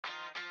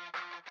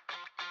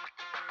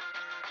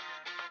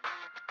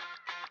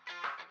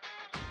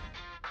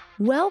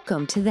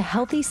Welcome to the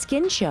Healthy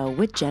Skin Show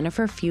with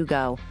Jennifer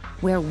Fugo,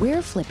 where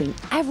we're flipping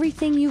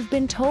everything you've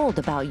been told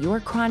about your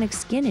chronic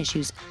skin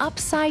issues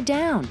upside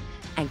down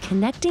and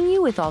connecting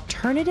you with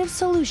alternative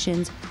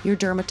solutions your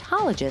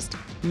dermatologist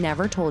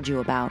never told you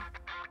about.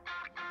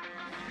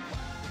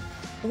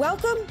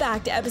 Welcome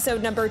back to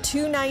episode number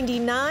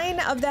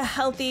 299 of the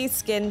Healthy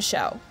Skin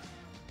Show.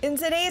 In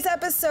today's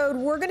episode,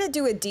 we're going to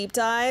do a deep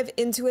dive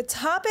into a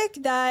topic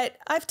that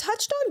I've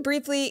touched on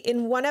briefly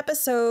in one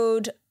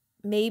episode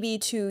maybe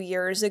 2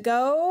 years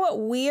ago.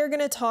 We are going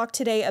to talk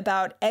today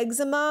about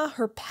Eczema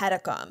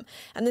Herpeticum.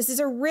 And this is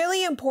a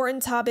really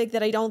important topic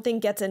that I don't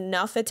think gets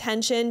enough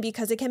attention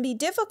because it can be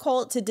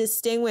difficult to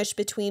distinguish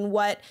between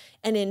what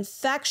an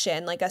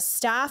infection, like a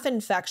staph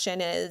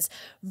infection is,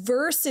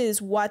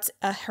 versus what's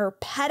a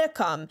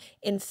herpeticum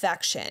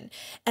infection.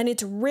 And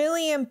it's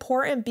really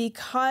important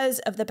because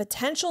of the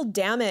potential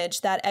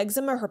damage that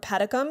Eczema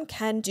Herpeticum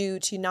can do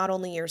to not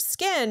only your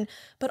skin,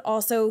 but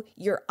also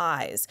your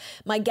eyes.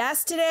 My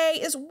guest today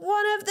is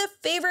one of the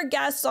favorite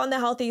guests on the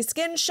Healthy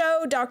Skin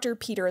Show, Dr.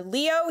 Peter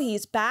Leo.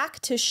 He's back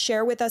to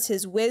share with us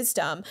his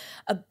wisdom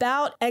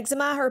about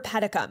Eczema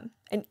Herpeticum.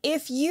 And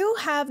if you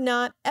have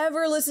not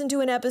ever listened to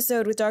an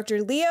episode with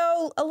Dr.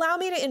 Leo, allow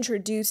me to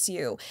introduce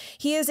you.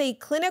 He is a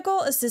clinical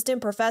assistant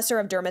professor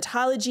of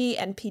dermatology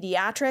and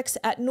pediatrics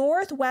at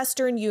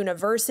Northwestern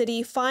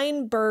University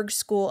Feinberg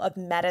School of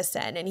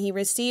Medicine. And he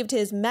received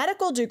his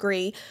medical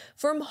degree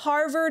from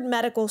Harvard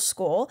Medical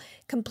School,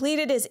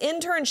 completed his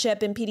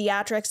internship in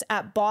pediatrics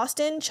at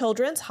Boston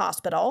Children's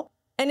Hospital,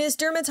 and his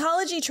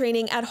dermatology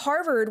training at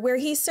Harvard, where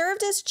he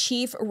served as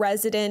chief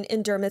resident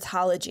in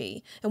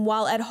dermatology. And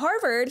while at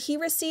Harvard, he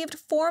received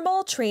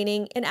formal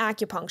training in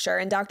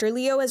acupuncture. And Dr.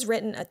 Leo has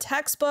written a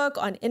textbook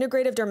on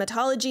integrative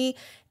dermatology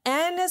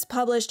and has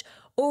published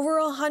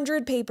over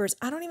 100 papers.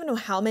 I don't even know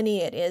how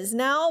many it is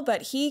now,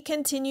 but he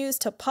continues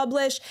to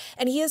publish.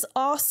 And he is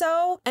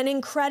also an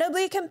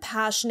incredibly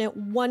compassionate,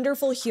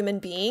 wonderful human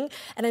being.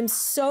 And I'm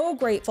so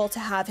grateful to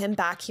have him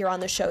back here on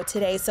the show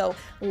today. So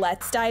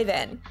let's dive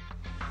in.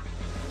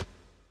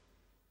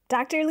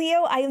 Dr.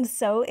 Leo, I am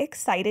so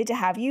excited to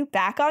have you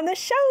back on the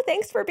show.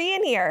 Thanks for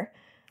being here.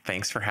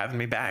 Thanks for having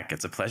me back.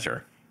 It's a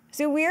pleasure.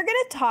 So we're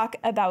going to talk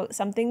about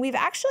something we've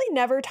actually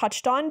never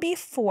touched on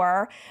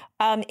before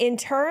in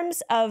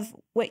terms of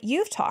what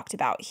you've talked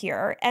about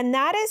here, and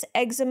that is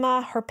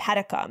Eczema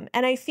Herpeticum.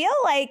 And I feel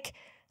like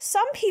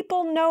some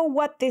people know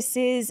what this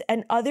is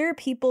and other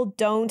people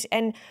don't.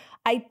 And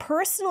I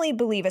personally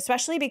believe,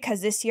 especially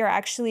because this year I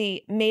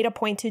actually made a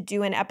point to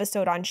do an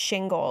episode on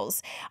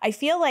shingles, I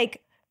feel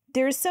like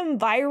there's some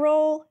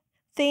viral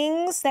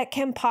things that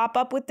can pop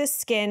up with the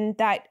skin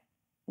that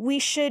we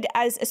should,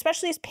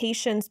 especially as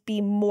patients,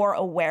 be more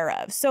aware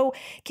of. So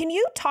can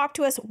you talk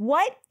to us,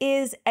 what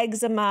is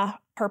Eczema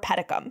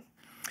Herpeticum?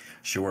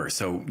 Sure.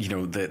 So,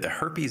 the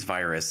herpes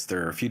virus,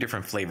 there are a few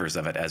different flavors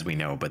of it, as we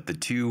know, but the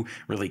two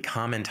really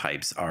common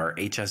types are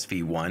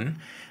HSV1,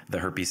 the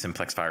herpes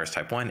simplex virus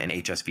type 1, and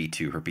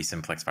HSV2, herpes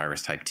simplex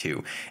virus type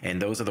 2.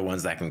 And those are the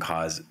ones that can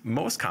cause,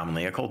 most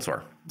commonly, a cold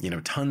sore.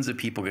 Tons of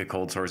people get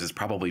cold sores. It's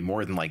probably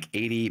more than like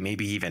 80,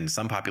 maybe even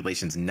some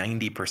populations,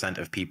 90%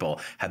 of people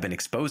have been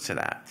exposed to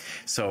that.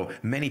 So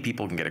many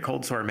people can get a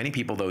cold sore. Many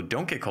people, though,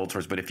 don't get cold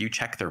sores, but if you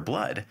check their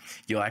blood,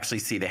 you'll actually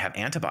see they have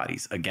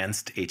antibodies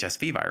against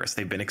HSV virus.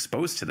 They've been exposed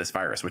to this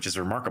virus, which is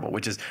remarkable,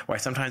 which is why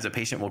sometimes a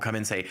patient will come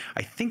and say,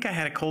 I think I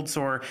had a cold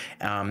sore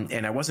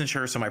and I wasn't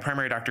sure. So my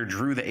primary doctor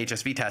drew the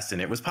HSV test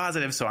and it was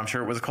positive. So I'm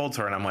sure it was a cold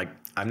sore. And I'm like,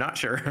 I'm not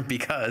sure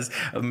because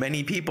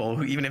many people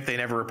who, even if they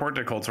never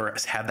reported a cold sore,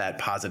 have that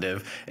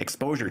positive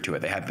exposure to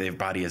it. Their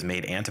body has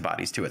made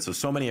antibodies to it.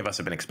 So many of us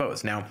have been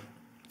exposed. Now,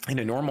 in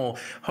a normal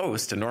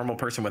host, a normal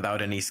person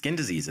without any skin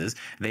diseases,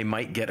 they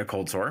might get a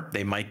cold sore.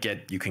 They might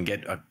get, you can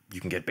get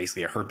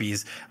basically a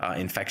herpes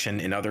infection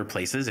in other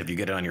places. If you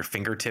get it on your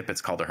fingertip, it's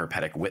called a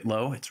herpetic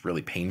whitlow. It's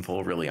really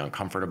painful, really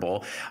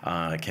uncomfortable.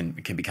 It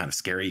can be kind of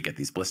scary. You get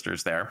these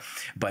blisters there.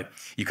 But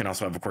you can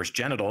also have, of course,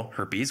 genital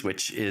herpes,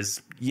 which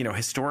is,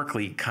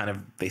 historically kind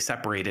of, they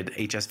separated.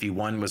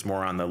 HSV1 was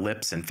more on the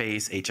lips and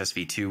face.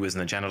 HSV2 was in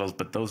the genitals,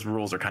 but those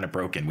rules are kind of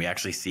broken. We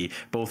actually see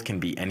both can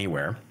be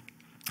anywhere.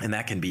 And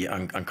that can be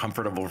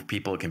uncomfortable for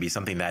people. It can be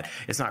something that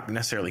it's not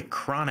necessarily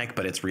chronic,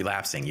 but it's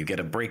relapsing. You get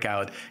a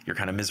breakout, you're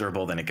kind of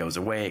miserable, then it goes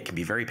away. It can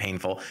be very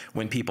painful.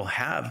 When people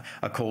have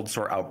a cold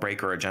sore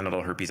outbreak or a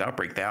genital herpes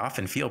outbreak, they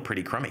often feel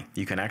pretty crummy.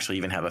 You can actually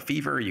even have a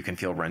fever. You can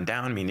feel run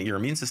down, meaning your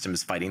immune system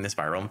is fighting this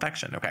viral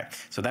infection. Okay,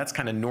 so that's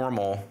kind of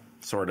normal.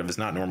 Sort of is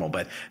not normal,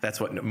 but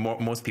that's what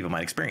most people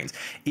might experience.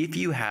 If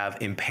you have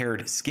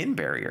impaired skin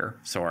barrier,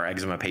 so our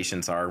eczema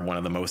patients are one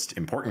of the most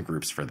important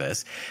groups for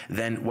this,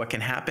 then what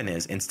can happen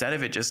is instead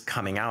of it just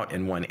coming out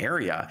in one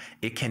area,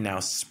 it can now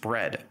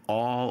spread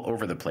all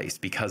over the place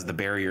because the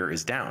barrier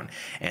is down.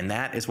 And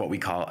that is what we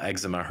call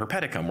eczema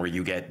herpeticum, where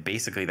you get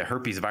basically the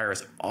herpes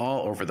virus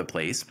all over the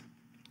place.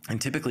 And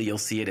typically you'll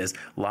see it as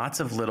lots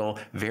of little,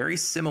 very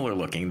similar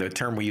looking, the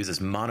term we use is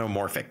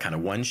monomorphic, kind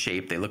of one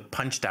shape. They look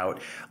punched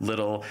out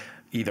little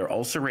either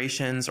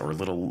ulcerations or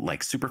little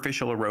like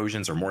superficial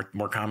erosions, or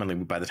more commonly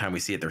by the time we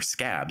see it, they're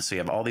scabs. So you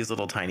have all these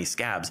little tiny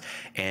scabs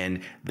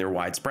and they're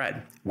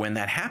widespread. When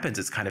that happens,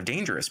 it's kind of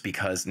dangerous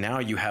because now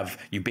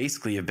you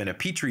basically have been a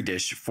petri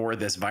dish for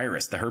this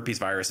virus. The herpes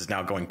virus is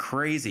now going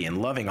crazy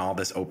and loving all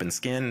this open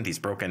skin, these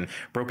broken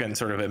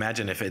sort of,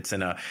 imagine if it's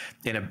in a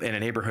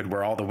neighborhood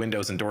where all the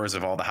windows and doors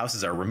of all the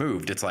houses are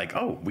removed. It's like,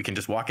 oh, we can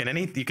just walk in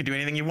you can do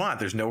anything you want.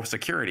 There's no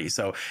security.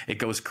 So it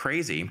goes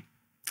crazy.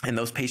 And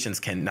those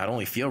patients can not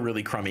only feel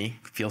really crummy,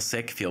 feel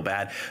sick, feel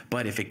bad,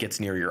 but if it gets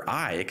near your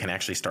eye, it can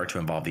actually start to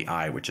involve the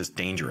eye, which is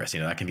dangerous.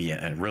 That can be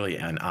really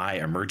an eye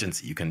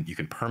emergency. You can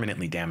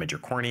permanently damage your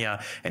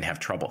cornea and have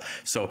trouble.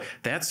 So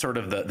that's sort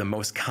of the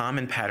most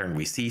common pattern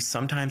we see.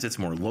 Sometimes it's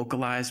more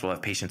localized. We'll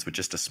have patients with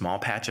just a small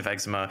patch of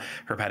eczema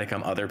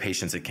herpeticum. Other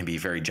patients, it can be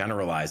very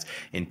generalized.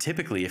 And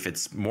typically, if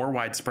it's more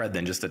widespread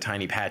than just a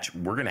tiny patch,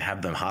 we're going to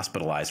have them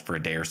hospitalized for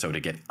a day or so to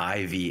get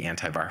IV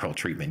antiviral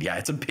treatment. Yeah,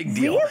 it's a big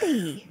deal.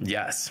 Really?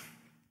 Yes.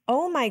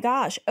 Oh my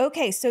gosh.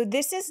 Okay, so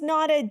this is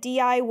not a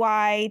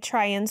DIY,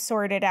 try and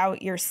sort it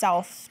out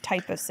yourself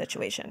type of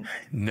situation.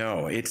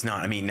 No, it's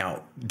not. I mean,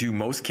 now, do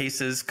most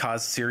cases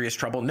cause serious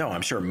trouble? No,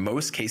 I'm sure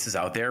most cases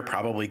out there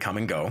probably come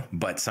and go,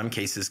 but some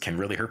cases can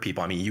really hurt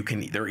people. I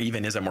mean, there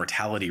even is a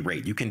mortality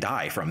rate. You can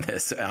die from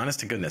this, honest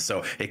to goodness.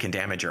 So it can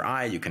damage your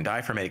eye. You can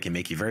die from it. It can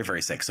make you very,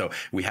 very sick. So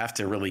we have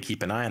to really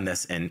keep an eye on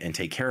this and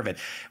take care of it.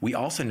 We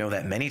also know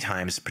that many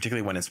times,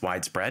 particularly when it's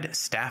widespread,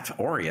 Staph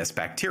aureus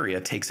bacteria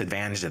takes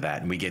advantage of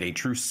that, and we get a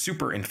true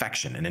super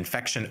infection, an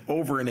infection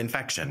over an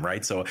infection,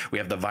 right? So we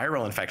have the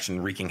viral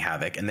infection wreaking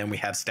havoc, and then we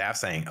have Staph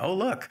saying, oh,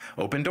 look,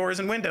 open doors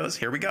and windows,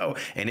 here we go.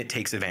 And it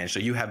takes advantage. So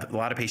you have a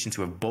lot of patients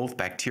who have both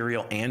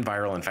bacterial and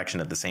viral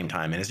infection at the same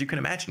time. And as you can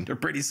imagine, they're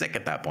pretty sick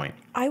at that point.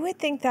 I would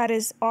think that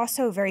is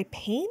also very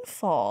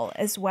painful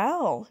as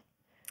well.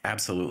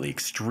 Absolutely.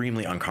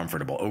 Extremely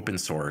uncomfortable. Open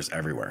sores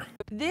everywhere.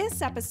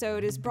 This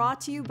episode is brought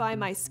to you by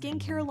my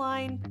skincare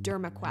line,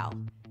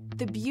 DermaQuell.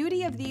 The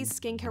beauty of these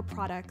skincare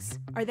products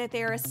are that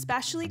they are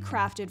especially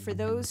crafted for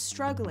those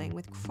struggling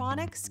with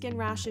chronic skin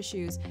rash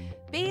issues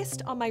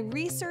based on my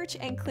research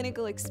and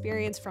clinical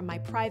experience from my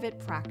private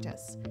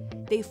practice.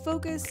 They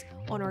focus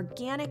on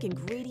organic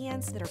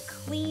ingredients that are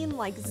clean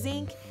like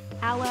zinc,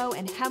 aloe,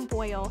 and hemp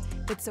oil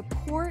that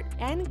support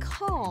and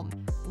calm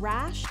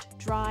rashed,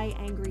 dry,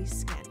 angry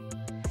skin.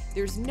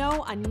 There's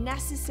no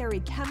unnecessary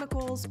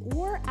chemicals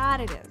or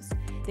additives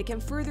that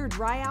can further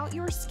dry out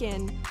your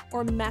skin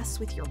or mess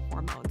with your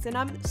hormones. And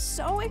I'm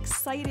so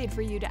excited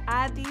for you to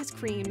add these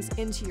creams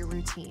into your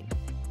routine.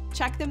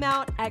 Check them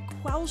out at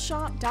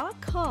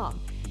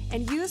quellshop.com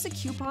and use the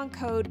coupon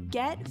code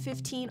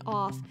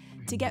GET15OFF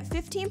to get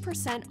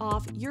 15%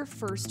 off your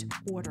first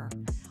order.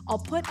 I'll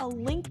put a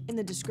link in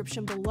the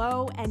description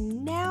below,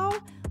 and now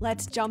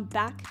let's jump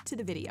back to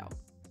the video.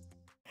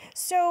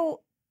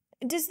 So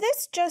does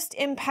this just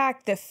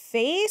impact the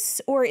face,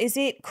 or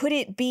could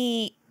it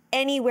be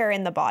anywhere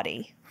in the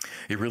body?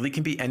 It really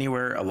can be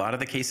anywhere. A lot of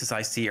the cases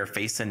I see are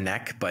face and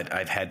neck, but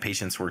I've had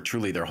patients where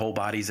truly their whole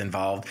body's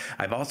involved.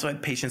 I've also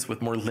had patients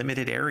with more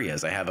limited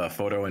areas. I have a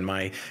photo in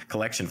my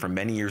collection from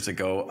many years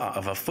ago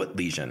of a foot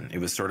lesion. It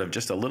was sort of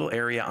just a little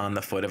area on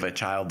the foot of a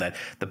child that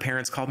the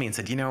parents called me and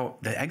said,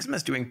 the eczema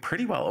is doing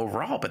pretty well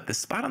overall, but this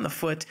spot on the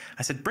foot,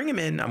 I said, bring him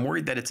in. I'm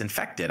worried that it's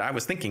infected. I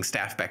was thinking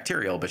Staph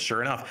bacterial, but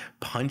sure enough,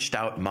 punched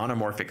out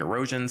monomorphic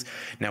erosions.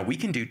 Now we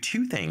can do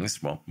two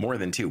things, well, more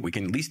than two. We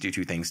can at least do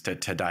two things to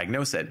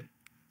diagnose it.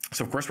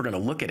 So, of course, we're going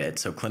to look at it.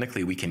 So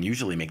clinically, we can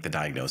usually make the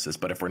diagnosis.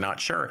 But if we're not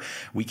sure,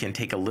 we can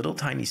take a little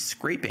tiny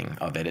scraping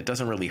of it. It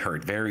doesn't really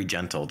hurt. Very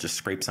gentle. Just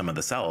scrape some of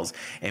the cells.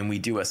 And we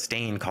do a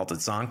stain called a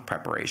Zonk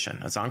preparation.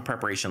 A Zonk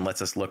preparation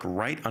lets us look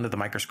right under the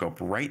microscope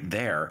right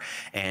there.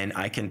 And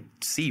I can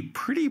see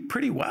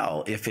pretty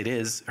well if it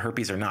is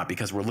herpes or not,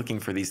 because we're looking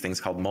for these things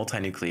called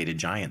multinucleated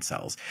giant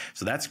cells.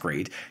 So that's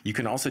great. You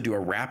can also do a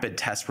rapid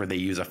test where they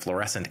use a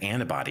fluorescent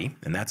antibody.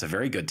 And that's a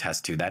very good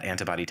test, too. That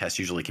antibody test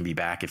usually can be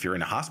back if you're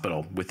in a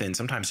hospital within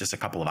sometimes just a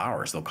couple of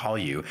hours. They'll call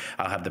you.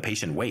 I'll have the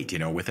patient wait,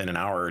 within an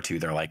hour or two,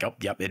 they're like, oh,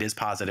 yep, it is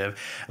positive.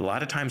 A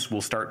lot of times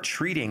we'll start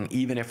treating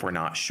even if we're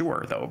not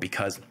sure, though,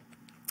 because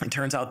it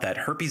turns out that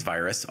herpes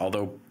virus,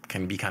 although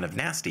can be kind of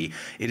nasty,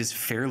 it is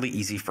fairly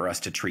easy for us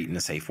to treat in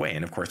a safe way.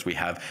 And of course, we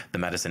have the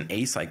medicine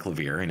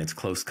acyclovir and its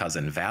close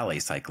cousin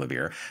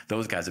valacyclovir.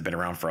 Those guys have been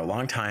around for a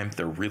long time.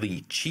 They're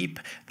really cheap.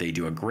 They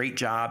do a great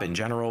job in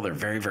general. They're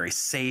very, very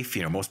safe.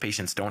 Most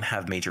patients don't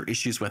have major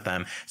issues with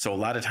them. So a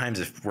lot of times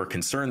if we're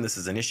concerned this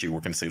is an issue, we're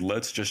going to say,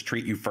 let's just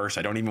treat you first.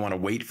 I don't even want to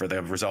wait for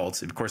the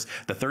results. Of course,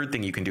 the third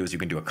thing you can do is you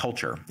can do a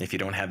culture. If you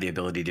don't have the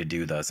ability to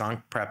do the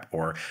Zonk prep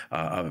or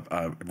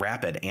a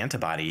rapid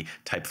antibody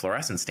type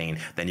fluorescent stain,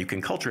 then you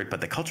can culture it, but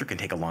the culture can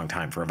take a long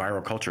time. For a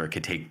viral culture, it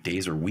could take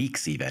days or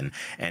weeks even.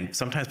 And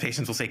sometimes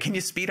patients will say, can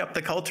you speed up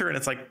the culture? And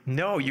it's like,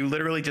 no, you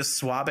literally just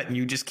swab it and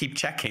you just keep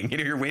checking.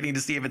 You're waiting to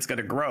see if it's going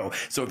to grow.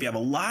 So if you have a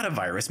lot of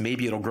virus,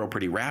 maybe it'll grow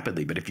pretty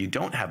rapidly. But if you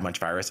don't have much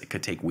virus, it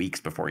could take weeks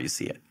before you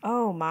see it.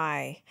 Oh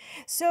my.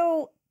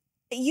 So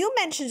you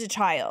mentioned a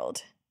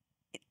child.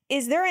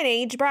 is there an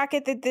age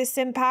bracket that this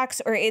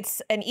impacts, or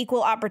it's an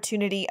equal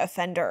opportunity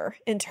offender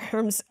in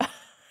terms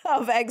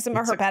of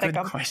eczema herpeticum? That's a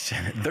good question.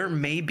 There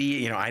may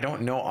be, I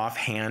don't know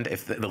offhand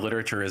if the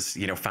literature has,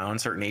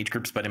 found certain age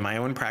groups, but in my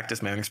own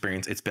practice, my own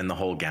experience, it's been the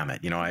whole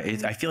gamut.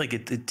 I feel like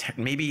it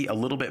maybe a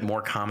little bit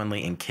more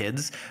commonly in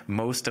kids.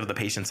 Most of the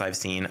patients I've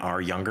seen are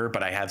younger,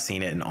 but I have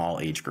seen it in all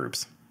age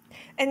groups.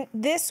 And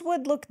this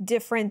would look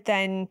different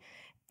than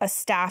a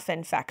staph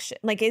infection.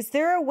 Like, is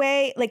there a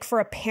way, like for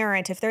a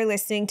parent, if they're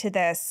listening to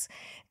this,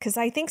 because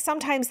I think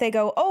sometimes they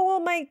go, oh,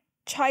 well, my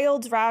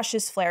child's rash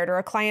is flared, or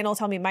a client will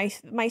tell me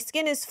my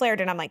skin is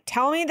flared, and I'm like,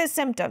 tell me the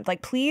symptoms,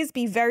 like, please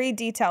be very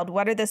detailed.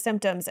 What are the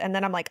symptoms? And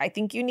then I'm like, I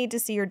think you need to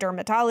see your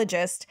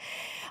dermatologist,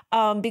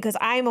 because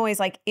I'm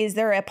always like, is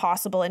there a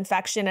possible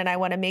infection? And I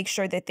want to make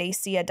sure that they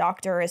see a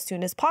doctor as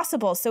soon as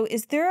possible. So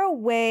is there a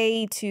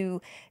way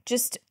to,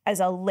 just as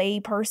a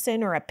lay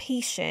person or a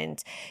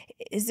patient,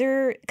 is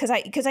there,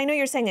 because I know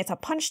you're saying it's a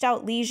punched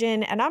out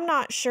lesion, and I'm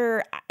not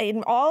sure,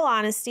 in all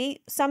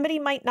honesty, somebody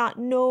might not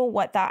know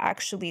what that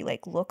actually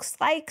like looks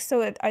like.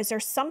 So is there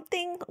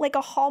something like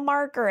a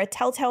hallmark or a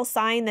telltale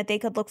sign that they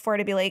could look for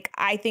to be like,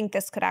 I think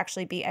this could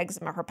actually be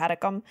eczema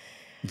herpeticum?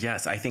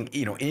 Yes, I think,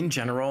 in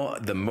general,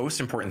 the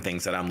most important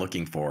things that I'm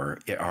looking for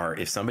are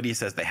if somebody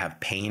says they have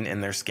pain in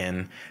their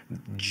skin.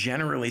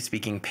 Generally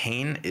speaking,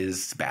 pain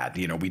is bad.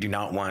 We do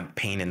not want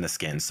pain in the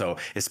skin. So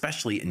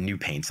especially new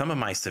pain. Some of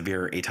my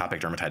severe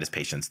atopic dermatitis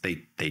patients,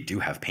 they do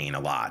have pain a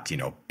lot,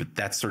 but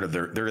that's sort of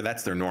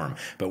that's their norm.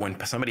 But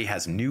when somebody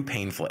has new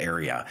painful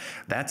area,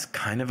 that's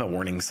kind of a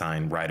warning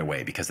sign right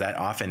away, because that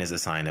often is a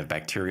sign of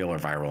bacterial or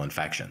viral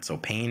infection. So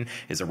pain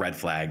is a red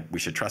flag. We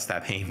should trust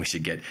that pain. We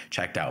should get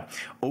checked out.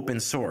 Open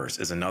sores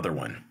is another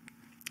one.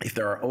 If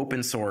there are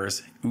open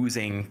sores,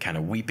 oozing, kind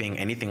of weeping,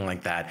 anything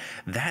like that,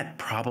 that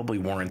probably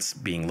warrants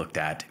being looked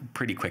at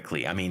pretty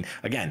quickly. I mean,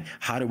 again,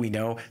 how do we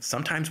know?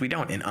 Sometimes we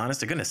don't. And honest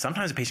to goodness,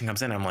 sometimes a patient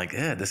comes in and I'm like,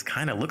 this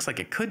kind of looks like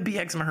it could be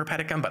eczema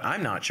herpeticum, but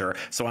I'm not sure.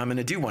 So I'm going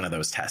to do one of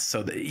those tests.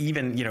 So that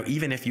even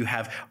if you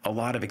have a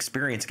lot of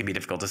experience, it can be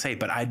difficult to say,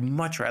 but I'd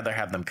much rather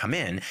have them come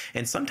in,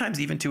 and sometimes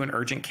even to an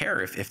urgent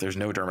care. If there's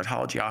no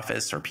dermatology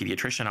office or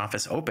pediatrician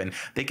office open,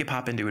 they could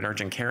pop into an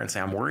urgent care and say,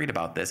 I'm worried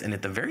about this. And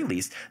at the very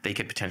least, they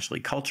could potentially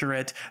culture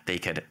it. They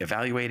could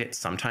evaluate it.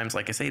 Sometimes,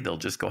 like I say, they'll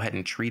just go ahead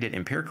and treat it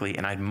empirically.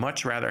 And I'd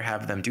much rather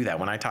have them do that.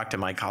 When I talk to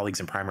my colleagues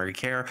in primary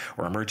care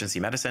or emergency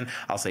medicine,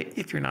 I'll say,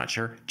 if you're not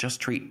sure,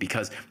 just treat,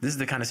 because this is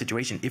the kind of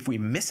situation, if we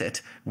miss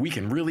it, we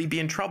can really be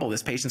in trouble.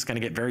 This patient's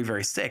going to get very,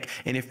 very sick.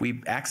 And if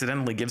we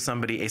accidentally give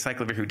somebody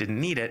acyclovir who didn't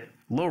need it,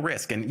 low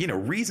risk and,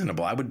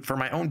 reasonable. I would, for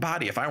my own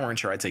body, if I weren't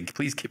sure, I'd say,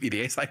 please give me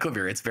the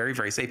acyclovir. It's very,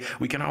 very safe.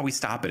 We can always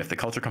stop it. If the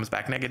culture comes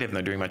back negative and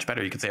they're doing much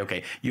better, you can say,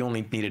 okay, you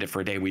only needed it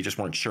for a day. We just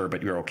weren't sure,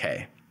 but you're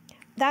okay.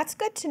 That's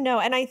good to know.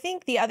 And I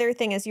think the other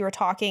thing, as you were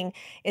talking,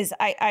 is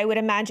I would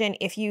imagine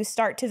if you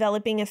start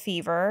developing a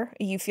fever,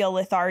 you feel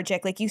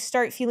lethargic, like you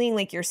start feeling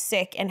like you're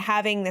sick and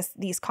having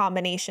these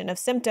combination of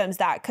symptoms,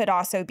 that could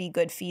also be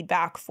good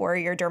feedback for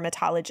your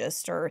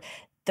dermatologist or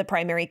the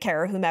primary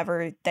care,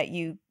 whomever that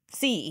you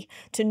see,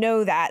 to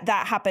know that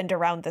that happened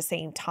around the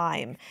same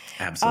time.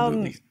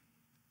 Absolutely.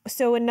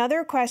 So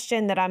another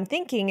question that I'm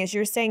thinking is,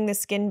 you're saying the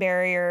skin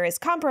barrier is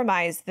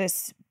compromised.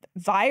 This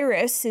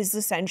virus is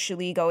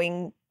essentially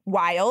going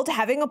wild,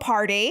 having a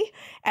party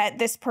at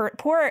this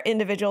poor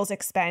individual's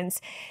expense.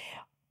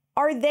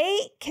 Are they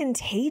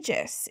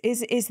contagious?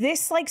 Is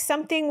this like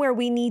something where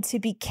we need to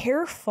be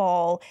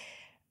careful?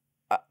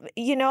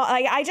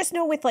 I just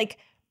know with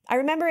I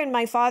remember in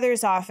my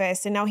father's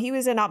office, and now he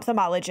was an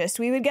ophthalmologist,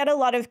 we would get a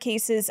lot of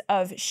cases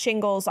of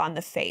shingles on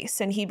the face,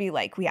 and he'd be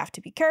like, we have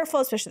to be careful,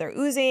 especially they're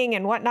oozing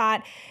and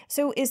whatnot.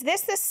 So is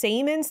this the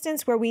same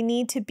instance where we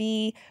need to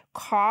be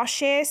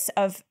cautious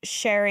of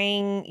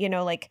sharing,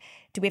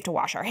 do we have to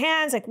wash our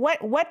hands? Like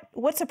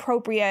what's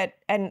appropriate,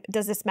 and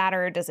does this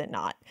matter or does it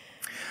not?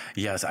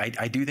 Yes, I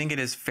do think it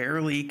is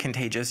fairly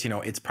contagious.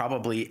 It's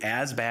probably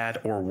as bad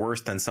or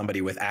worse than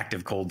somebody with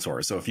active cold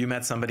sores. So if you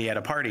met somebody at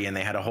a party and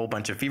they had a whole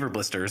bunch of fever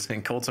blisters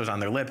and cold sores on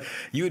their lip,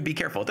 you would be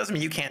careful. It doesn't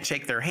mean you can't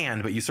shake their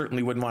hand, but you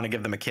certainly wouldn't want to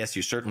give them a kiss.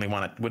 You certainly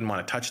wouldn't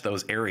want to touch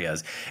those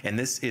areas. And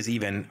this is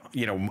even,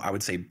 I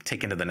would say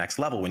taken to the next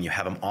level when you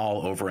have them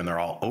all over and they're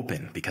all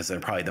open, because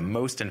they're probably the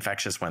most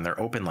infectious when they're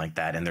open like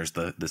that. And there's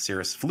the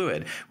serous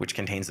fluid, which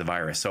contains the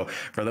virus. So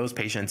for those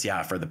patients,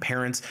 for the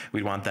parents,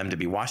 we'd want them to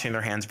be washing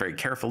their hands very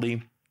carefully.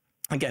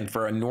 Again,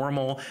 for a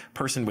normal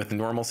person with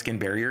normal skin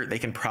barrier, they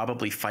can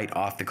probably fight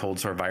off the cold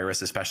sore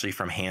virus, especially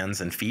from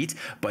hands and feet,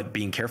 but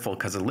being careful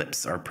because the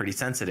lips are pretty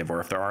sensitive, or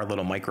if there are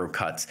little micro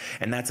cuts.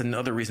 And that's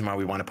another reason why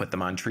we want to put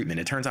them on treatment.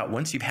 It turns out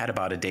once you've had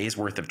about a day's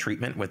worth of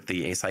treatment with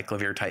the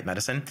acyclovir type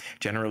medicine,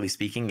 generally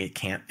speaking, it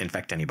can't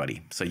infect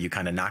anybody. So you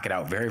kind of knock it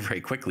out very,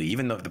 very quickly.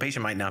 Even though the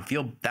patient might not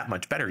feel that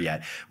much better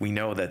yet, we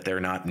know that they're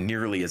not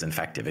nearly as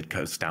infective. It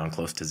goes down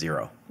close to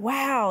zero.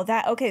 Wow.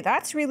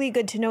 That's really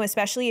good to know,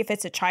 especially if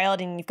it's a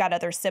child and you've got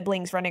other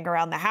siblings running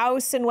around the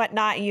house and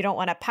whatnot, and you don't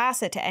want to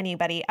pass it to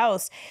anybody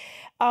else.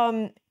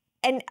 And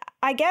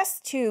I guess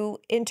too,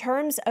 in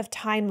terms of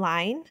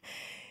timeline,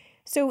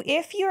 so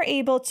if you're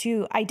able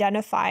to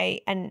identify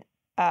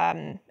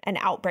an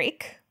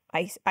outbreak,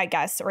 I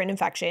guess, or an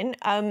infection,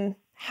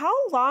 how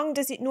long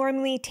does it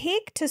normally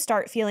take to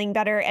start feeling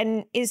better?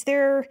 And is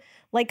there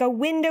like a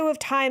window of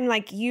time,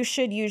 like you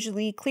should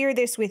usually clear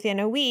this within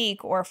a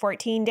week or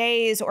 14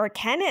 days, or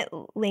can it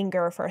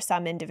linger for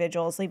some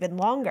individuals even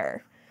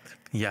longer?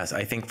 Yes,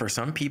 I think for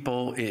some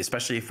people,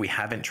 especially if we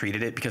haven't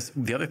treated it, because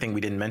the other thing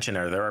we didn't mention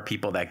are there are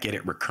people that get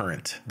it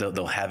recurrent.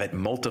 They'll have it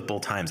multiple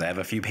times. I have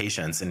a few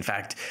patients. In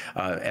fact,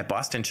 at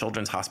Boston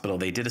Children's Hospital,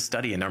 they did a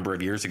study a number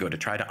of years ago to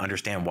try to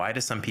understand why do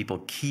some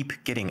people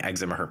keep getting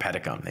eczema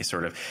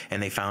herpeticum.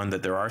 And they found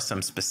that there are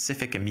some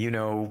specific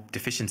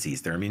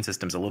immunodeficiencies. Their immune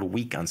system's a little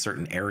weak on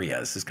certain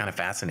areas. This is kind of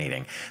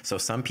fascinating. So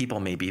some people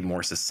may be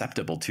more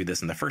susceptible to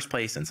this in the first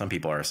place, and some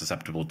people are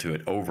susceptible to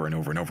it over and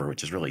over and over,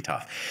 which is really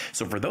tough.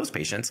 So for those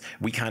patients,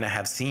 we kind of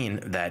have seen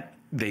that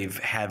they've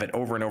had it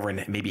over and over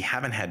and maybe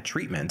haven't had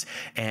treatment.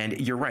 And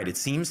you're right. It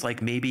seems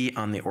like maybe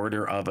on the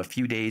order of a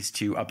few days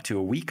to up to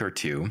a week or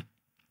two,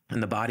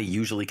 and the body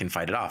usually can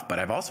fight it off. But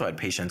I've also had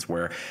patients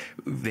where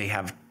they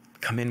have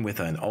come in with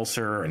an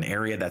ulcer, an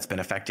area that's been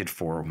affected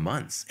for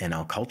months, and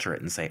I'll culture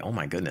it and say, oh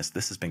my goodness,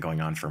 this has been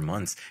going on for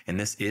months, and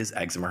this is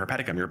eczema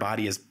herpeticum. Your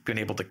body has been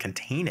able to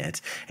contain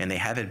it, and they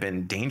haven't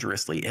been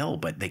dangerously ill,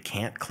 but they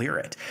can't clear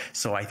it.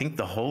 So I think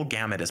the whole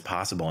gamut is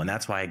possible, and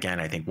that's why,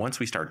 again, I think once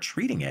we start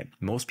treating it,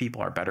 most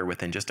people are better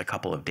within just a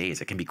couple of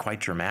days. It can be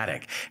quite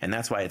dramatic, and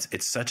that's why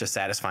it's such a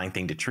satisfying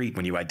thing to treat.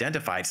 When you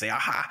identify it, say,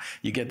 aha,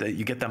 you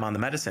get them on the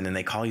medicine, and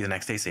they call you the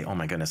next day, say, oh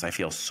my goodness, I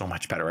feel so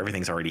much better.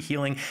 Everything's already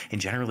healing, and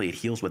generally it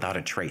heals without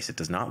a trace. It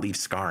does not leave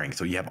scarring.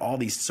 So you have all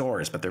these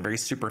sores, but they're very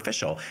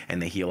superficial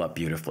and they heal up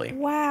beautifully.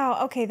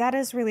 Wow. Okay. That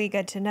is really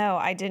good to know.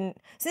 So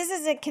this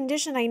is a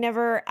condition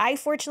I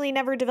fortunately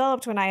never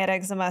developed when I had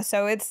eczema.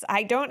 So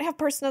I don't have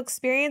personal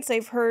experience.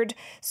 I've heard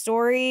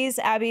stories.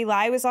 Abby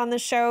Lai was on the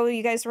show.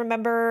 You guys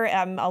remember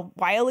a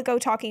while ago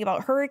talking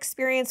about her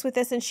experience with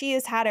this, and she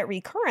has had it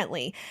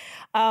recurrently.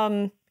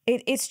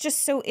 It's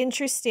just so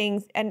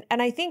interesting. And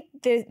I think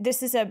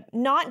this is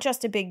not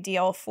just a big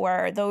deal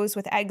for those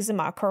with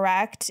eczema,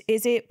 correct?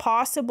 Is it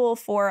possible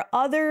for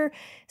other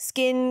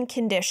skin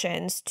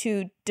conditions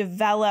to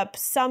develop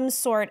some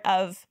sort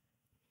of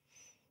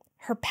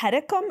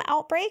herpeticum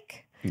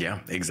outbreak? Yeah,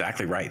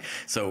 exactly right.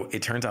 So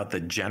it turns out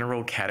the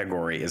general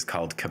category is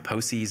called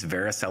Kaposi's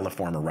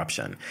varicella-form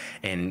eruption.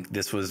 And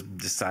this was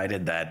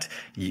decided that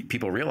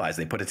people realized,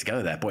 they put it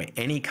together that, boy,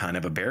 any kind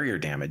of a barrier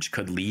damage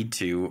could lead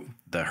to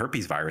the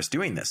herpes virus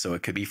doing this. So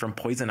it could be from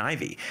poison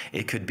ivy.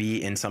 It could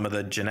be in some of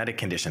the genetic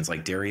conditions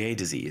like Darier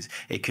disease.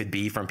 It could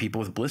be from people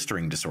with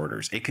blistering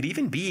disorders. It could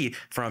even be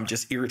from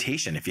just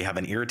irritation. If you have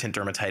an irritant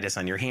dermatitis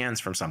on your hands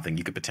from something,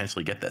 you could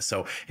potentially get this.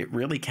 So it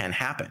really can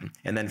happen.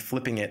 And then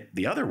flipping it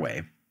the other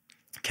way,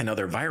 can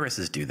other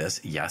viruses do this?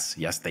 Yes,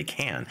 they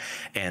can.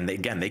 And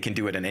they can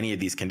do it in any of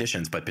these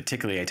conditions, but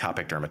particularly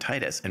atopic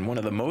dermatitis. And one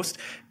of the most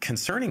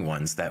concerning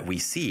ones that we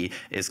see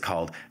is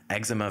called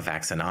eczema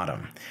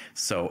vaccinatum.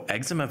 So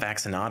eczema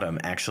vaccinatum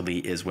actually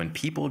is when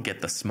people get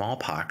the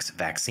smallpox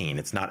vaccine.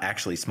 It's not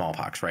actually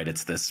smallpox, right?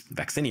 It's this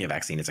vaccinia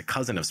vaccine. It's a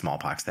cousin of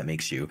smallpox that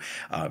makes you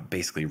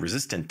basically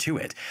resistant to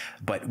it.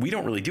 But we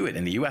don't really do it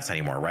in the US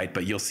anymore, right?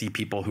 But you'll see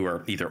people who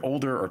are either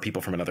older or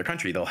people from another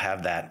country, they'll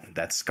have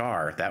that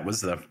scar. That was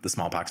the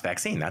smallpox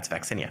vaccine. That's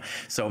vaccinia.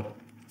 So,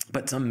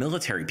 but some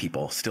military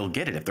people still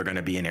get it if they're going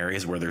to be in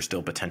areas where there's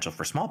still potential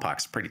for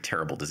smallpox, pretty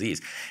terrible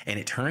disease. And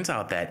it turns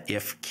out that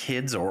if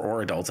kids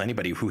or adults,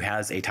 anybody who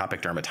has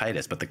atopic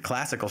dermatitis, but the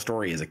classical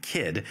story is a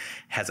kid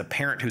has a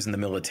parent who's in the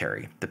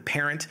military. The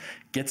parent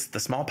gets the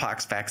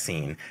smallpox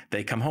vaccine.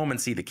 They come home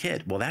and see the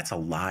kid. Well, that's a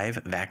live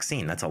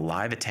vaccine. That's a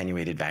live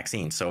attenuated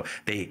vaccine. So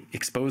they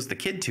expose the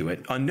kid to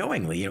it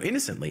unknowingly,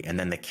 innocently. And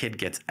then the kid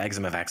gets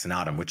eczema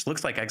vaccinatum, which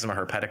looks like eczema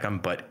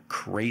herpeticum, but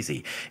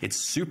crazy. It's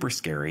super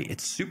scary.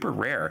 It's super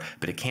rare,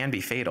 but it can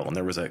be fatal. And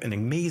there was an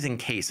amazing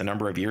case a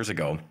number of years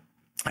ago.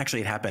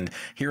 Actually, it happened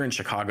here in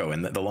Chicago,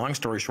 and the long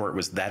story short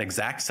was that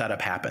exact setup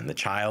happened. The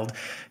child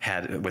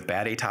with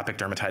bad atopic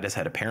dermatitis,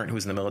 had a parent who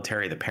was in the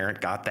military. The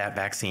parent got that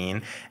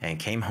vaccine and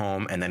came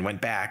home and then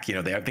went back.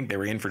 I think they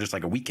were in for just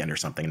like a weekend or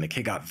something, and the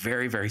kid got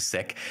very, very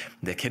sick.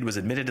 The kid was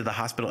admitted to the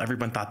hospital.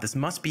 Everyone thought this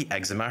must be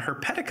eczema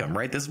herpeticum,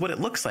 right? This is what it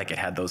looks like. It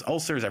had those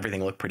ulcers.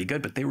 Everything looked pretty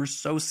good, but they were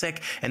so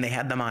sick, and they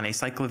had them on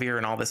acyclovir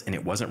and all this, and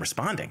it wasn't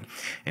responding.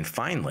 And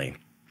finally,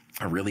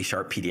 a really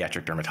sharp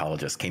pediatric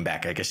dermatologist came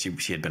back. I guess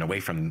she had been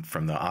away from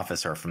the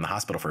office or from the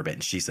hospital for a bit.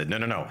 And she said,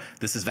 no,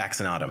 this is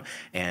vaccinatum.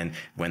 And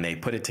when they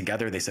put it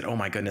together, they said, oh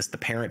my goodness, the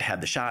parent had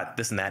the shot,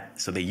 this and that.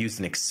 So they used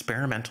an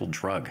experimental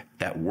drug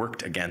that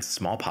worked against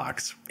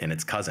smallpox and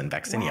its cousin,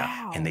 vaccinia,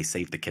 wow. And they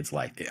saved the kid's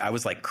life. I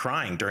was like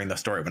crying during the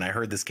story. When I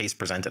heard this case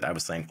presented, I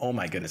was saying, oh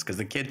my goodness, because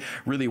the kid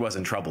really was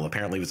in trouble.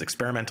 Apparently it was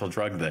experimental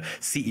drug. The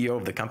CEO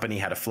of the company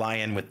had to fly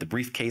in with the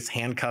briefcase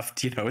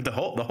handcuffed, the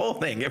whole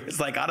thing. It was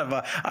like out of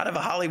a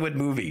Hollywood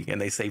movie, and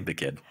they saved the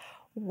kid.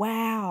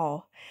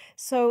 Wow.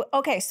 So,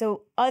 okay,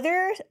 so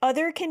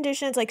other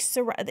conditions like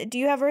do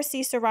you ever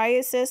see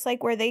psoriasis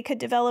like where they could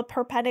develop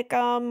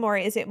herpeticum, or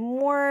is it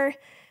more?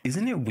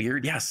 Isn't it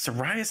weird? Yeah,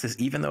 psoriasis,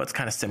 even though it's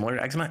kind of similar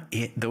to eczema,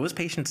 those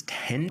patients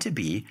tend to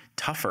be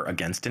tougher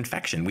against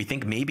infection. We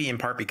think maybe in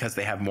part because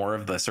they have more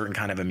of the certain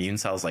kind of immune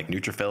cells like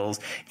neutrophils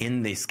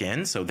in the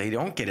skin, so they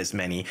don't get as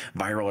many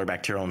viral or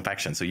bacterial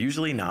infections. So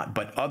usually not,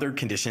 but other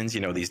conditions,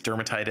 these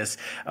dermatitis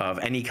of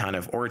any kind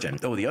of origin.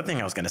 Oh, the other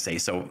thing I was going to say,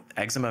 so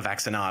eczema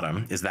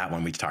vaccinatum is that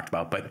one we talked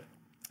about, but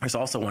there's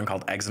also one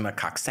called eczema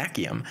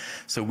coxsackium.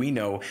 So we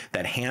know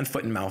that hand,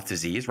 foot, and mouth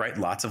disease, right?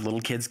 Lots of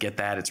little kids get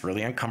that. It's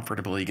really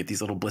uncomfortable. You get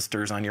these little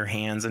blisters on your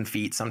hands and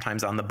feet,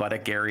 sometimes on the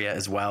buttock area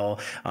as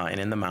well, and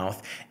in the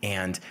mouth.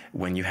 And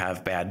when you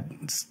have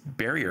bad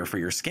barrier for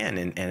your skin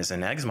and as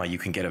an eczema, you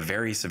can get a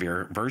very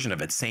severe version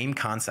of it. Same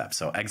concept.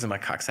 So eczema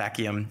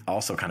coxsackium,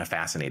 also kind of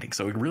fascinating.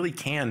 So it really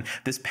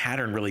this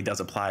pattern really does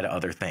apply to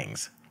other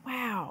things.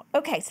 Wow.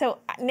 Okay. So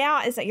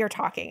now as you're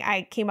talking,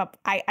 I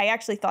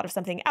actually thought of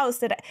something else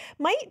that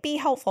might be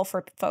helpful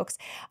for folks.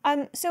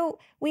 So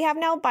we have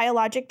now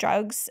biologic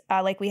drugs,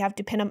 like we have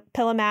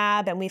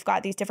dupilumab, and we've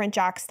got these different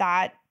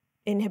JAK-STAT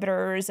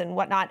inhibitors and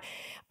whatnot.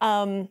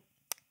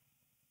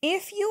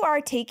 If you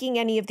are taking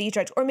any of these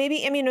drugs, or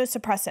maybe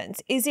immunosuppressants,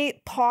 is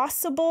it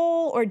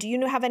possible, or do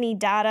you have any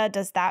data?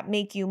 Does that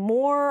make you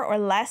more or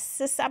less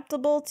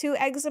susceptible to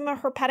eczema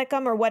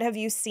herpeticum, or what have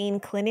you seen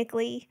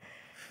clinically?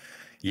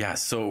 Yeah,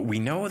 so we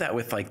know that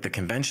with like the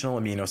conventional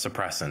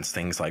immunosuppressants,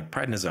 things like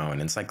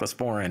prednisone and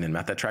cyclosporin and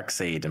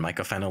methotrexate and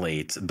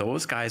mycophenolate,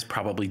 those guys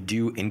probably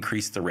do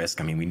increase the risk.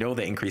 I mean, we know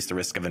they increase the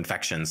risk of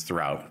infections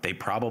throughout. They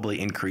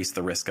probably increase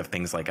the risk of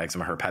things like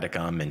eczema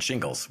herpeticum and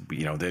shingles.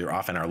 They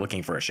often are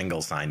looking for a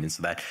shingles sign, and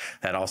so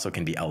that also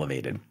can be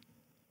elevated.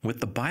 With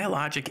the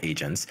biologic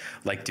agents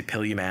like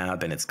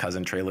dupilumab and its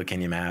cousin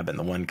tralokinumab and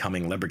the one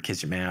coming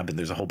lebrikizumab, and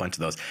there's a whole bunch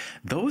of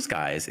those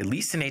guys, at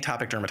least in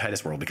atopic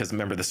dermatitis world, because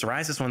remember the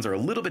psoriasis ones are a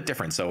little bit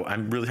different. So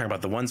I'm really talking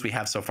about the ones we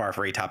have so far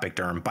for atopic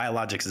derm.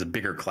 Biologics is a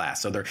bigger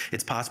class. So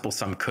it's possible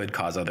some could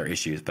cause other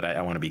issues, but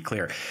I want to be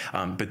clear.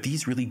 But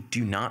these really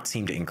do not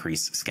seem to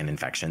increase skin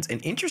infections.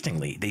 And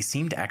interestingly, they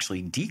seem to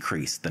actually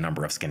decrease the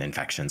number of skin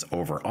infections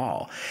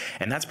overall.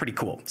 And that's pretty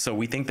cool. So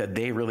we think that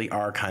they really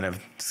are kind of,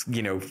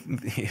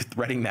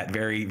 threading that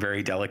very,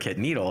 very delicate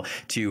needle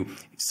to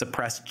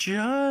suppress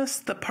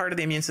just the part of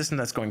the immune system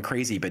that's going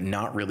crazy, but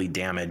not really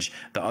damage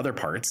the other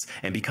parts.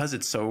 And because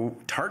it's so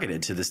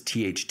targeted to this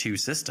Th2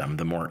 system,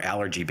 the more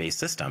allergy-based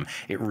system,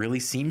 it really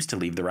seems to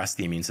leave the rest of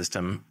the immune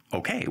system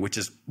okay, which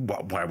is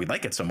why we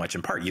like it so much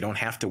in part. You don't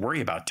have to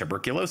worry about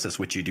tuberculosis,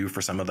 which you do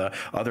for some of the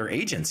other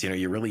agents.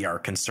 You really are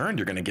concerned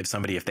you're going to give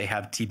somebody, if they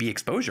have TB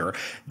exposure,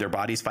 their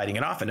body's fighting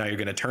it off, and now you're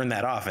going to turn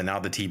that off, and now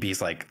the TB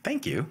is like,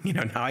 thank you,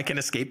 now I can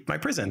escape my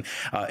prison.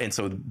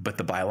 But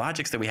the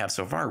biologics that we have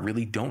so far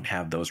really don't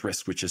have those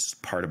risks, which is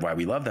part of why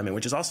we love them, and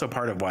which is also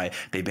part of why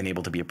they've been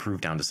able to be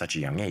approved down to such a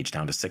young age,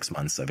 down to 6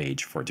 months of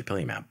age for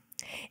dupilumab.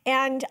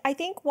 And I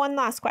think one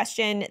last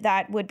question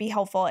that would be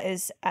helpful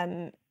is,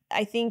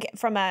 I think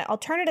from an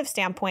alternative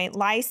standpoint,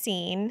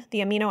 lysine, the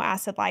amino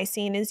acid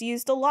lysine, is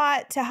used a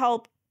lot to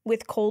help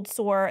with cold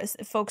sores,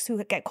 folks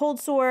who get cold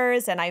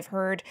sores. And I've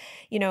heard,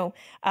 Dr.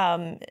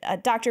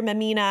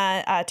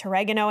 Mamina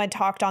Torregano had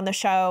talked on the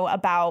show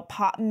about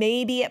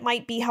maybe it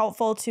might be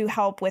helpful to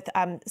help with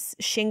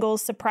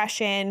shingles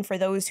suppression for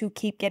those who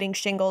keep getting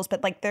shingles,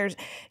 but like there's,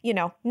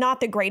 not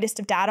the greatest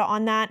of data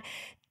on that.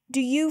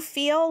 Do you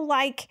feel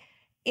like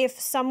if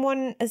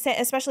someone,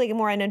 especially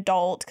more an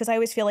adult, because I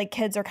always feel like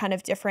kids are kind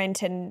of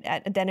different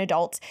than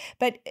adults,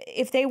 but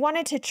if they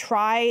wanted to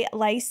try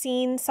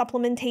lysine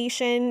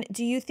supplementation,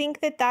 do you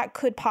think that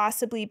could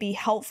possibly be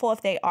helpful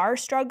if they are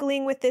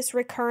struggling with this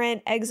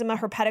recurrent eczema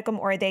herpeticum,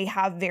 or they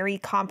have very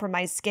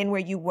compromised skin where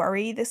you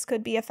worry this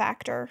could be a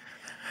factor?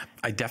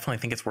 I definitely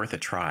think it's worth a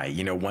try.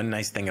 One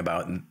nice thing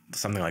about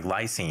something like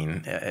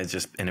lysine is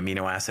just an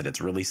amino acid. It's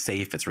really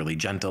safe. It's really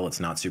gentle. It's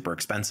not super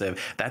expensive.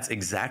 That's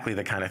exactly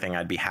the kind of thing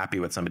I'd be happy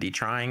with somebody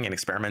trying and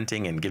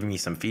experimenting and giving me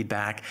some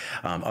feedback.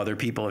 Other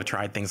people have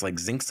tried things like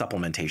zinc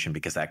supplementation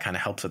because that kind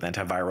of helps with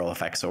antiviral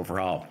effects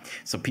overall.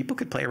 So people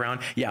could play around.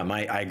 Yeah,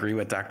 I agree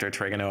with Dr.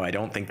 Torregano. I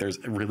don't think there's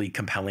really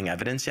compelling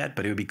evidence yet,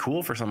 but it would be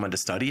cool for someone to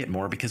study it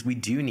more, because we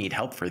do need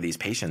help for these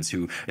patients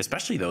who,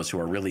 especially those who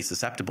are really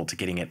susceptible to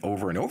getting it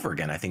over and over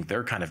again. I think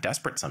they're kind of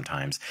desperate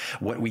sometimes.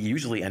 What we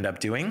usually end up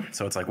doing,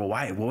 so it's like, well,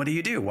 why? What do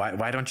you do?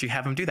 Why don't you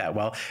have them do that?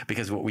 Well,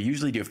 because what we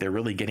usually do if they're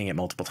really getting it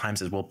multiple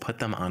times is we'll put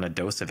them on a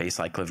dose of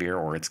acyclovir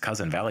or its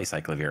cousin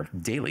valacyclovir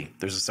daily.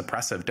 There's a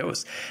suppressive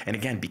dose. And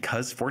again,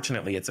 because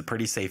fortunately it's a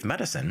pretty safe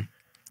medicine,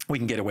 we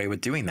can get away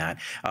with doing that.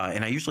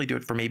 And I usually do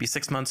it for maybe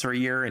 6 months or a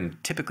year,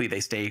 and typically they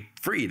stay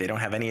free. They don't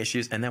have any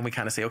issues. And then we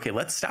kind of say, okay,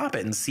 let's stop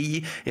it and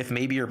see if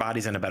maybe your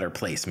body's in a better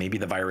place. Maybe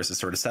the virus has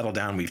sort of settled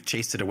down. We've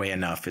chased it away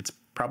enough. It's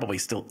probably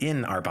still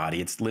in our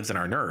body. It lives in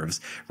our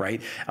nerves,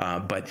 right?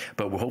 But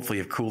we'll hopefully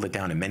have cooled it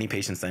down. And many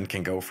patients then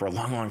can go for a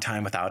long, long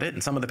time without it.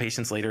 And some of the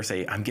patients later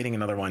say, I'm getting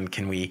another one.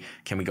 Can we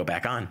go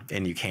back on?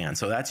 And you can.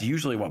 So that's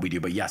usually what we do.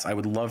 But yes, I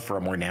would love for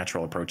a more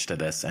natural approach to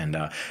this. And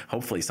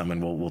hopefully someone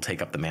will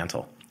take up the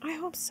mantle. I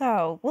hope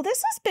so. Well,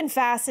 this has been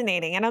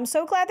fascinating, and I'm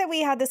so glad that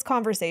we had this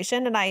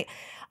conversation. And I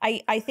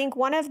think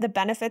one of the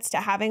benefits to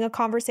having a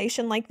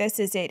conversation like this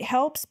is it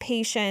helps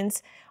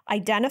patients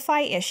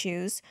identify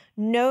issues,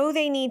 know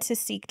they need to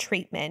seek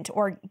treatment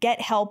or get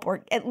help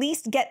or at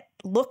least get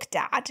looked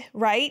at,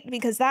 right?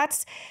 Because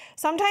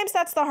sometimes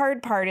that's the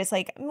hard part. It's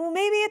like, well,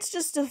 maybe it's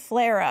just a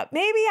flare up.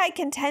 Maybe I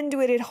can tend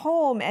to it at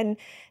home. And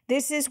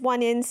this is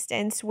one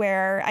instance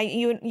where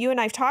you and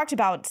I've talked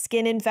about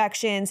skin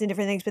infections and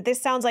different things, but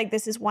this sounds like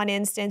this is one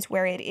instance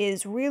where it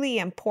is really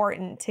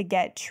important to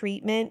get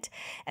treatment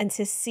and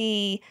to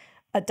see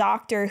a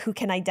doctor who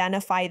can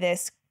identify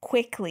this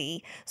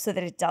quickly so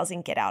that it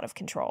doesn't get out of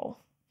control.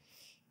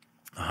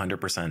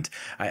 100%.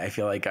 I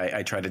feel like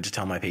I try to just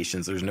tell my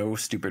patients there's no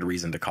stupid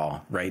reason to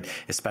call, right?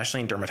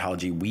 Especially in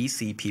dermatology, we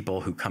see people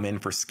who come in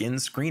for skin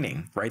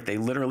screening, right? They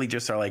literally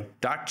just are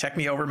like, doc, check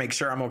me over, make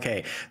sure I'm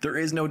okay. There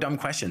is no dumb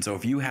question. So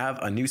if you have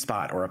a new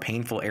spot or a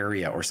painful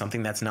area or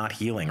something that's not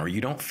healing or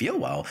you don't feel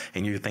well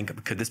and you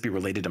think, could this be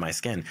related to my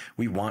skin?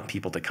 We want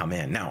people to come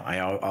in. Now, I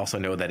also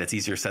know that it's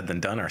easier said than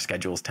done. Our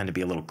schedules tend to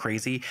be a little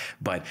crazy,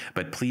 but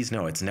please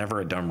know it's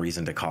never a dumb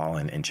reason to call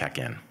and check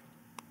in.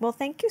 Well,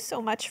 thank you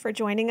so much for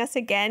joining us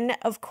again.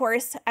 Of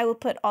course, I will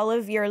put all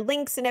of your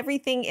links and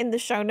everything in the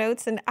show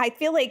notes. And I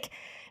feel like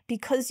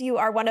because you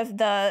are one of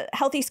the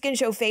Healthy Skin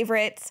Show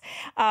favorites,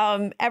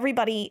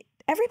 everybody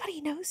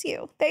knows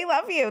you. They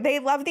love you. They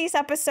love these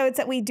episodes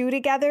that we do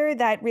together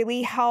that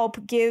really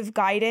help give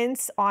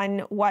guidance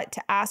on what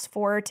to ask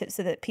for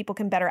so that people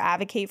can better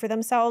advocate for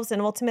themselves.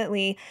 And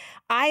ultimately,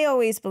 I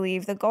always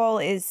believe the goal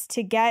is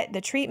to get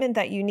the treatment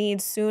that you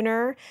need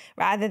sooner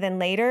rather than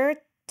later,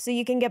 so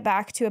you can get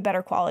back to a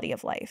better quality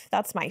of life.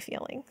 That's my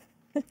feeling.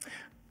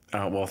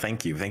 Well,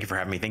 thank you. Thank you for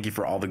having me. Thank you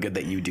for all the good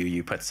that you do.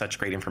 You put such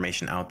great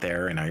information out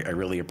there, and I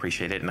really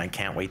appreciate it. And I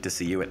can't wait to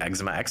see you at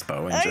Eczema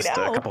Expo in just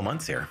a couple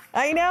months here.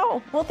 I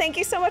know. Well, thank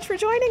you so much for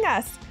joining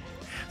us.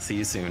 See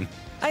you soon.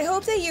 I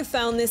hope that you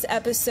found this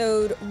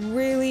episode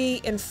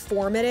really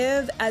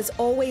informative. As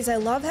always, I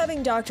love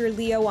having Dr.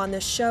 Leo on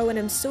the show, and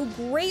I'm so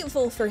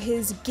grateful for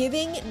his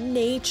giving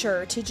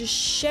nature to just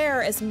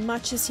share as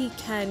much as he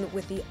can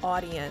with the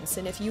audience.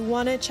 And if you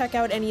want to check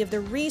out any of the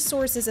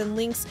resources and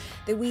links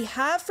that we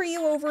have for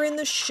you over in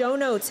the show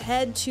notes,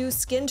 head to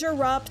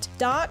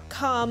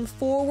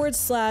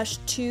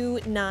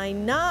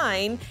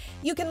skinterrupt.com/299.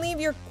 You can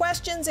leave your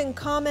questions and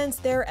comments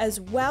there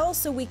as well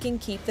so we can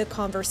keep the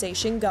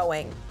conversation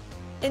going.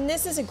 And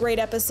this is a great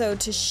episode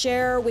to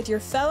share with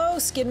your fellow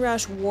skin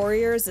rash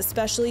warriors,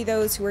 especially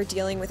those who are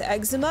dealing with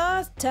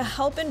eczema, to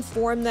help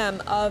inform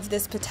them of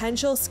this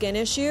potential skin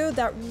issue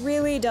that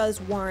really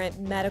does warrant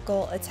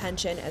medical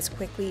attention as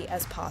quickly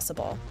as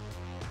possible.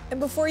 And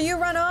before you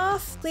run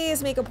off,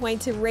 please make a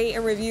point to rate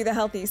and review the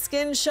Healthy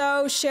Skin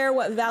Show, share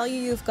what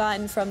value you've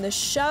gotten from the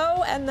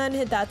show, and then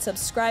hit that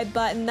subscribe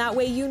button. That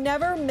way you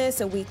never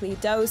miss a weekly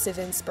dose of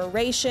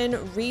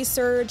inspiration,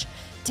 research,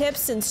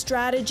 tips and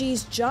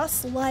strategies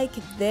just like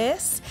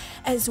this,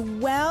 as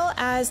well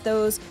as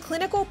those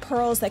clinical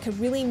pearls that could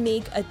really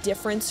make a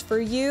difference for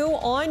you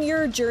on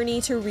your journey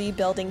to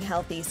rebuilding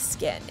healthy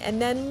skin.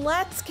 And then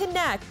let's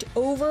connect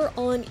over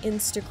on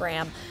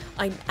Instagram.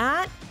 I'm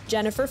at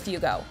Jennifer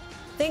Fugo.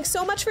 Thanks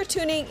so much for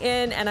tuning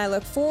in, and I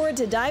look forward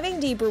to diving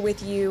deeper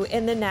with you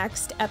in the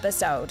next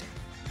episode.